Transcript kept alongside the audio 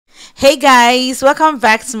Hey guys, welcome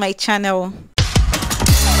back to my channel.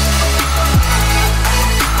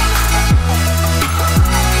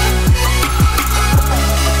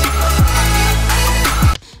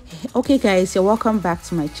 Okay guys, you're welcome back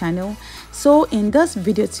to my channel. So in this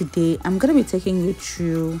video today, I'm going to be taking you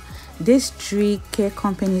through these 3 care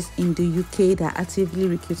companies in the UK that are actively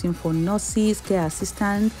recruiting for nurses, care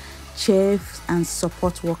assistants, chefs and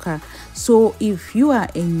support worker. So if you are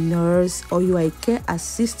a nurse, or you are a care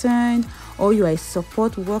assistant, or you are a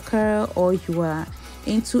support worker, or you are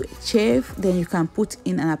into chef, then you can put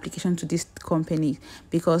in an application to this company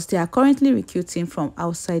because they are currently recruiting from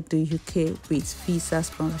outside the UK with visa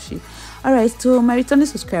sponsorship. All right, so my returning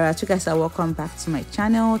subscribers, you guys are welcome back to my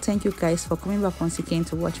channel. Thank you guys for coming back once again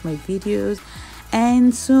to watch my videos.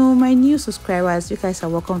 And so my new subscribers, you guys are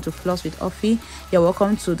welcome to Floss with Offie. You're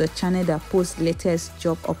welcome to the channel that posts latest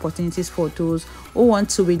job opportunities for those who want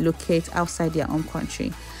to relocate outside their home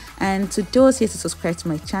country. And to those here to subscribe to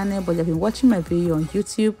my channel but you've been watching my video on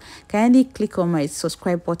YouTube, kindly click on my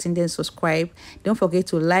subscribe button, then subscribe. Don't forget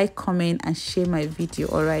to like, comment and share my video.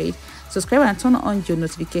 All right, subscribe and turn on your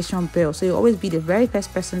notification bell so you'll always be the very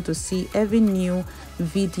first person to see every new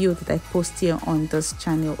video that I post here on this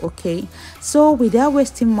channel. Okay, so without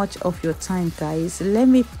wasting much of your time guys, let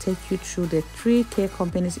me take you through the 3 care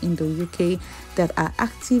companies in the UK that are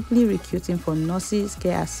actively recruiting for nurses,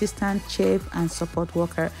 care assistant, chef and support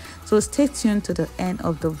worker. So stay tuned to the end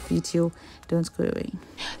of the video. Don't go away.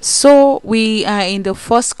 So we are in the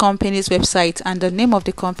first company's website and the name of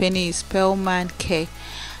the company is Braverman Care.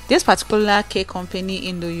 This particular care company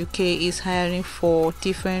in the UK is hiring for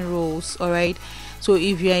different roles. All right, so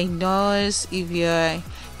if you're a nurse, if you're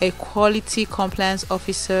a quality compliance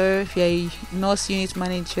officer, if you're a nurse unit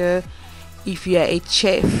manager, if you're a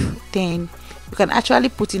chef, then you can actually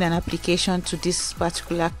put in an application to this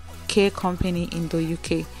particular care company in the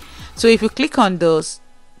UK. So if you click on the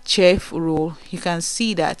chef role, you can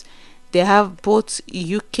see that they have both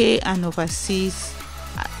UK and overseas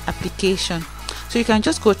application. So you can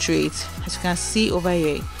just go through it. As you can see over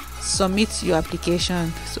here, submit your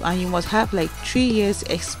application. So, and you must have like 3 years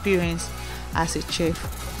experience as a chef.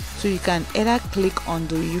 So you can either click on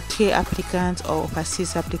the UK applicant or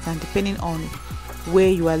overseas applicant depending on where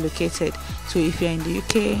you are located. So if you're in the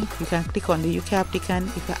UK, you can click on the UK applicant.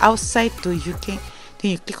 If you're outside the UK,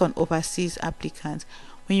 then you click on overseas applicant.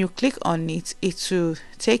 When you click on it, it will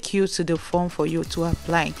take you to the form for you to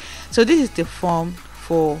apply. So this is the form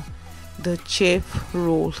for the chef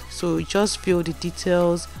role. So you just fill the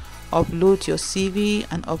details, upload your CV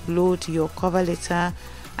and upload your cover letter,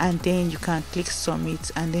 and then you can click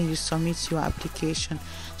submit and then you submit your application.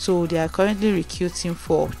 So they are currently recruiting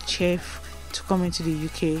for chef to come into the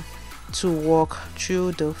UK to work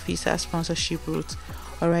through the visa sponsorship route.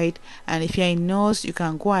 All right, and if you're a nurse, you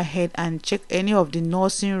can go ahead and check any of the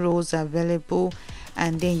nursing roles available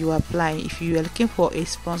and then you apply. If you are looking for a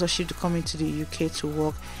sponsorship to come into the UK to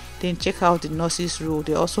work, then check out the nurses role.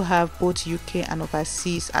 They also have both UK and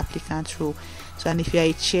overseas applicant role. So, and if you're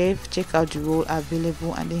a chef, check out the role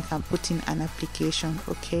available and then you can put in an application.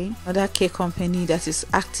 Okay, another care company that is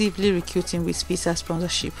actively recruiting with visa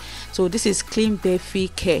sponsorship. So this is Clean Beefy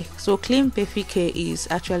Care. So Clean Beefy Care is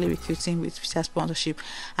actually recruiting with visa sponsorship.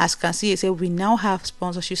 As you can see, it says we now have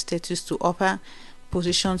sponsorship status to offer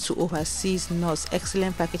positions to overseas nurse.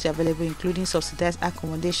 Excellent package available including subsidized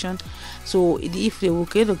accommodation. So if they will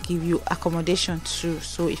get to give you accommodation too,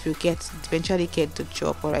 so if you eventually get the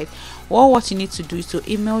job. All right, well, what you need to do is to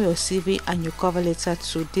email your CV and your cover letter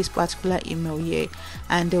to this particular email here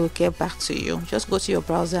and they will get back to you. Just go to your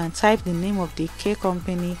browser and type the name of the care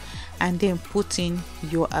company and then put in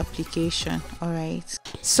your application. All right,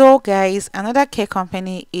 so guys, another care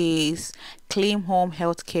company is Clean Home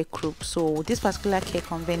Healthcare Group. So this particular care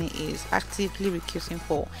company is actively recruiting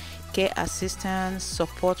for care assistants,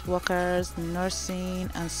 support workers, nursing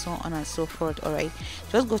and so on and so forth. All right,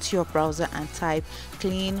 just go to your browser and type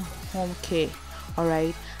Clean Home Care. All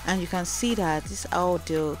right, and you can see that this is how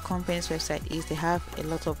the company's website is. They have a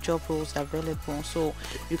lot of job roles available, so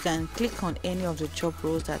you can click on any of the job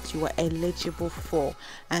roles that you are eligible for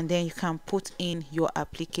and then you can put in your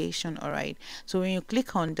application. All right, so when you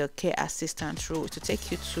click on the care assistant role, to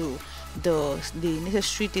take you to the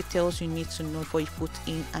necessary details you need to know before you put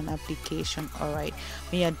in an application. All right,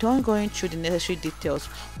 when you're done going through the necessary details,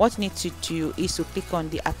 what you need to do is to click on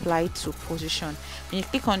the apply to position. When you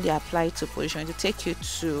click on the apply to position, to take you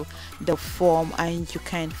to to the form and you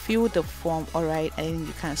can fill the form, all right, and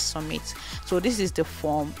you can submit. So this is the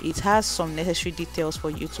form. It has some necessary details for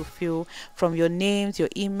you to fill, from your name, your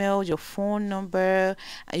email, your phone number,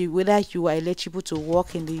 and whether you are eligible to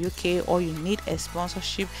work in the UK or you need a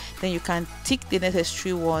sponsorship. Then you can tick the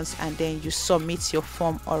necessary ones and then you submit your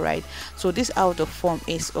form, all right. So this how the form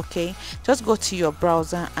is. Okay, just go to your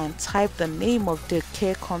browser and type the name of the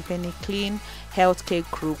care company, Clean Healthcare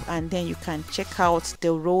Group, and then you can check out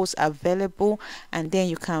the roles available and then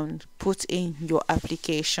you can put in your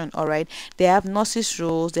application, all right. They have nurses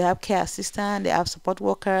roles, they have care assistant, they have support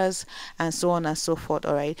workers, and so on and so forth,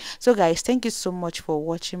 all right. So guys, thank you so much for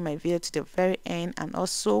watching my video to the very end, and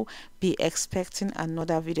also be expecting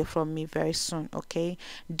another video from me very soon. Okay,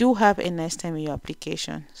 do have a nice time in your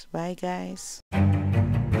applications. Bye guys.